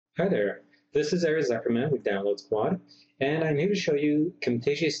Hi there, this is Eric Zuckerman with Download Squad, and I'm here to show you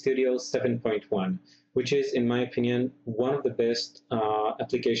Camtasia Studio 7.1, which is, in my opinion, one of the best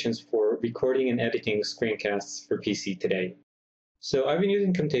applications for recording and editing screencasts for PC today. So I've been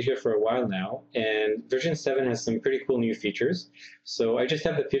using Camtasia for a while now, and version 7 has some pretty cool new features. So I just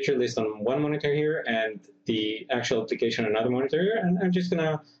have the feature list on one monitor here and the actual application on another monitor here, and I'm just going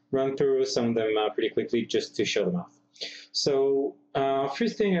to run through some of them pretty quickly just to show them off. So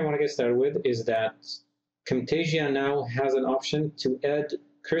first thing I want to get started with is that Camtasia now has an option to add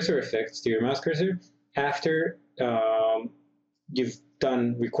cursor effects to your mouse cursor after you've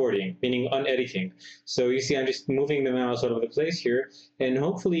done recording, meaning on editing. So you see I'm just moving the mouse all over the place here, and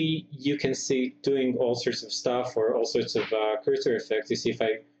hopefully you can see doing all sorts of stuff or all sorts of cursor effects. You see if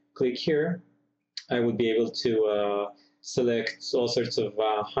I click here, I would be able to select all sorts of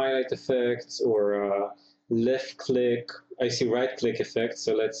highlight effects or left click. I see right click effects.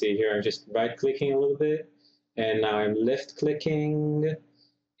 So let's see here. I'm just right clicking a little bit, and now I'm left clicking,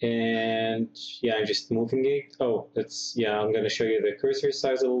 and yeah, I'm just moving it. Oh, I'm going to show you the cursor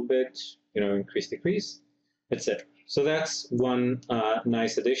size a little bit. Increase, decrease, etc. So that's one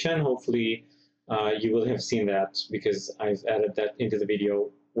nice addition. Hopefully, you will have seen that because I've added that into the video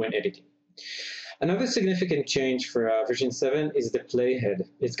when editing. Another significant change for version 7 is the playhead.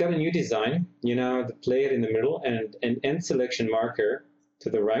 It's got a new design. The playhead in the middle and an end selection marker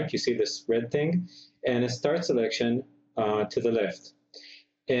to the right. You see this red thing, and a start selection to the left.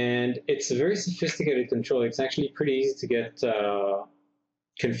 And it's a very sophisticated control. It's actually pretty easy to get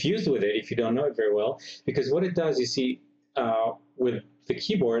confused with it if you don't know it very well, because what it does, you see, with the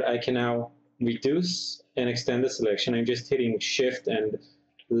keyboard, I can now reduce and extend the selection. I'm just hitting Shift and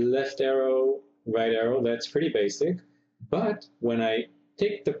left arrow, right arrow. That's pretty basic. But when I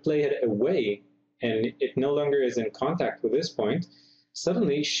take the playhead away and it no longer is in contact with this point,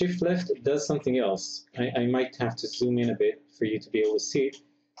 suddenly Shift left does something else. I might have to zoom in a bit for you to be able to see it.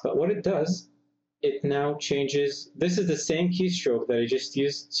 But what it does, it now changes. This is the same keystroke that I just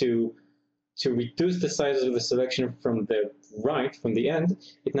used to reduce the size of the selection from the right, from the end.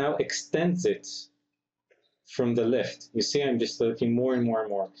 It now extends it from the left. You see, I'm just selecting more and more and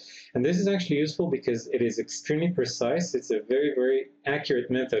more. And this is actually useful because it is extremely precise. It's a very, very accurate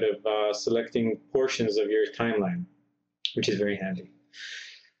method of selecting portions of your timeline, which is very handy.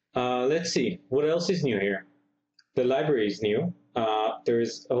 Let's see, what else is new here? The library is new.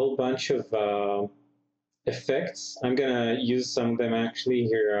 There's a whole bunch of effects. I'm going to use some of them actually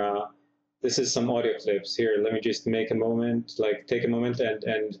here. This is some audio clips here. Let me just take a moment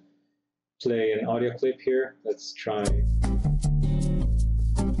and play an audio clip here. Let's try.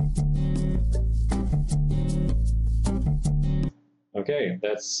 Okay,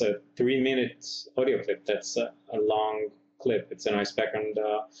 that's a 3-minute audio clip. That's a long clip. It's a nice background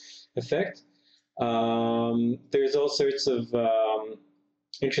effect. There's all sorts of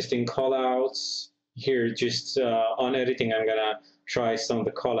interesting callouts here. Just on editing, I'm gonna try some of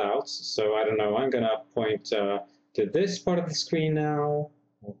the callouts. So I don't know. I'm gonna point to this part of the screen now.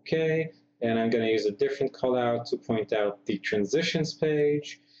 Okay. And I'm going to use a different callout to point out the transitions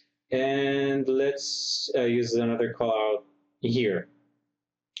page. And let's use another callout here.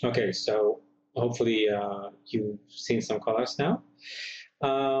 Okay, so hopefully you've seen some callouts now.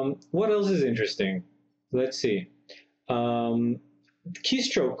 What else is interesting? Let's see.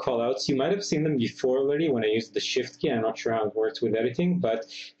 Keystroke callouts, you might have seen them before already when I used the Shift key. I'm not sure how it works with editing, but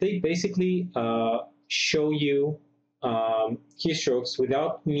they basically show you keystrokes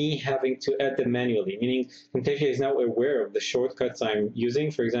without me having to add them manually, meaning Camtasia is now aware of the shortcuts I'm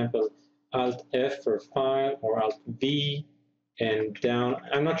using. For example, Alt F for file or Alt V and down.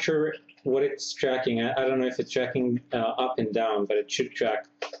 I'm not sure what it's tracking. I don't know if it's tracking up and down, but it should track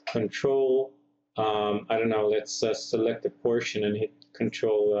Control. I don't know. Let's select a portion and hit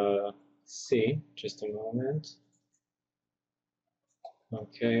Control C. Just a moment.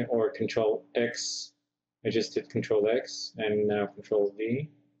 Okay, or Control X. I just hit Control X and now Control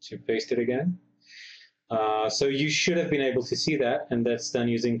V to paste it again. So you should have been able to see that, and that's done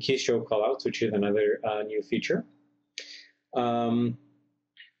using keystroke callouts, which is another new feature. Another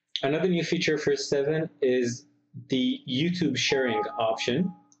new feature for 7 is the YouTube sharing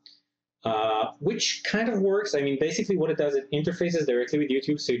option, which kind of works. I mean, basically what it does, it interfaces directly with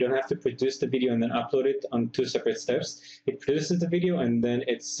YouTube, so you don't have to produce the video and then upload it on 2 separate steps. It produces the video and then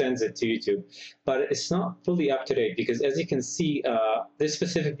it sends it to YouTube. But it's not fully up to date because, as you can see, this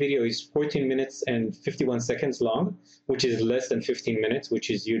specific video is 14 minutes and 51 seconds long, which is less than 15 minutes, which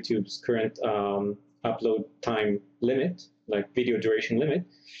is YouTube's current upload time limit, like video duration limit.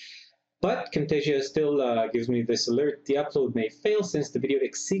 But Camtasia still gives me this alert: the upload may fail since the video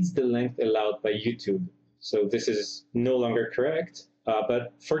exceeds the length allowed by YouTube. So this is no longer correct,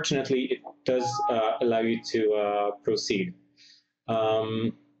 but fortunately it does allow you to proceed.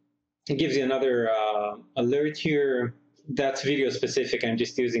 It gives you another alert here. That's video specific. I'm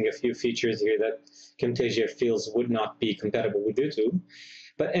just using a few features here that Camtasia feels would not be compatible with YouTube.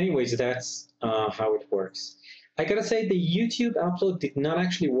 But anyways, that's how it works. I gotta say, the YouTube upload did not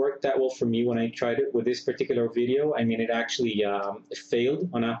actually work that well for me when I tried it with this particular video. I mean, it actually failed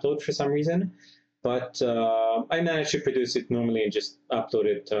on upload for some reason, but I managed to produce it normally and just upload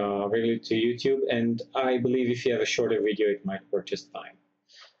it regularly to YouTube. And I believe if you have a shorter video, it might work just fine.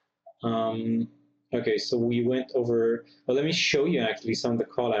 Okay, so we went over, well, let me show you actually some of the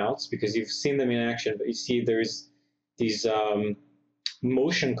callouts because you've seen them in action, but you see there's these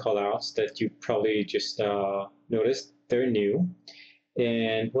motion callouts that you probably just noticed. They're new.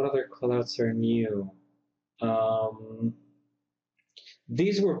 And what other callouts are new?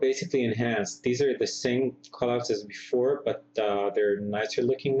 These were basically enhanced. These are the same callouts as before, but they're nicer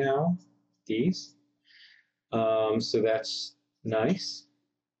looking now, these. So that's nice.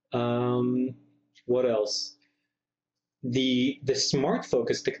 What else? The smart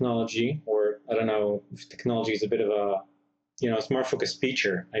focus technology, or I don't know if technology is a bit of a smart focus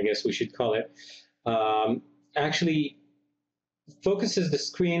feature, I guess we should call it, actually focuses the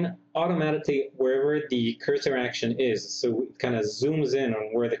screen automatically wherever the cursor action is. So it kind of zooms in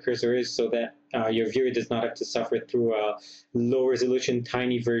on where the cursor is so that your viewer does not have to suffer through a low resolution,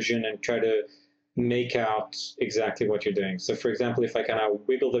 tiny version and try to make out exactly what you're doing. So for example, if I kind of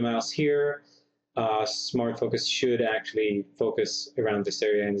wiggle the mouse here, smart focus should actually focus around this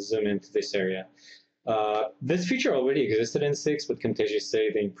area and zoom into this area. This feature already existed in 6, but Camtasia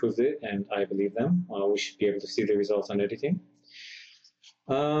say they improved it, and I believe them. We should be able to see the results on editing.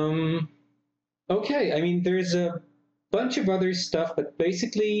 Okay, I mean, there's a bunch of other stuff, but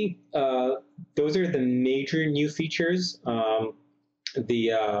basically, those are the major new features.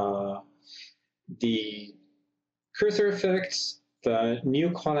 The cursor effects, the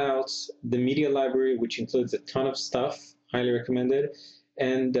new callouts, the media library, which includes a ton of stuff, highly recommended,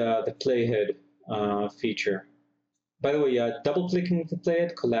 and the playhead feature. By the way, double-clicking the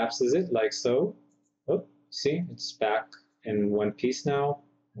playhead collapses it like so. Oh, see, it's back in one piece now.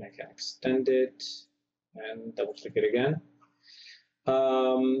 And I can extend it and double-click it again.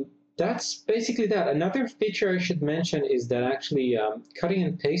 That's basically that. Another feature I should mention is that actually cutting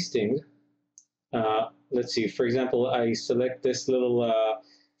and pasting. Let's see, for example, I select this little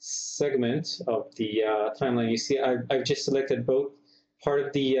segment of the timeline. You see, I've just selected both part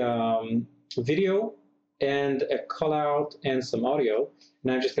of the video and a call out and some audio.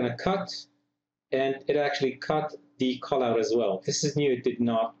 And I'm just going to cut, and it actually cut the call out as well. This is new. It did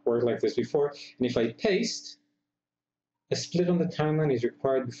not work like this before. And if I paste, a split on the timeline is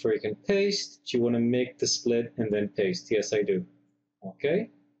required before you can paste. Do you want to make the split and then paste? Yes, I do. Okay.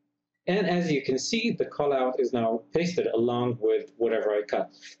 And as you can see, the callout is now pasted along with whatever I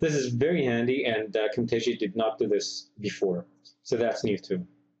cut. This is very handy, and Camtasia did not do this before. So that's new too.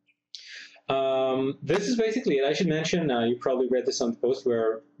 This is basically it. I should mention, you probably read this on the post,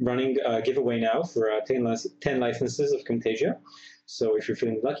 we're running a giveaway now for 10 licenses of Camtasia. So if you're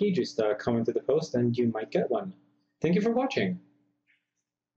feeling lucky, just comment to the post and you might get one. Thank you for watching.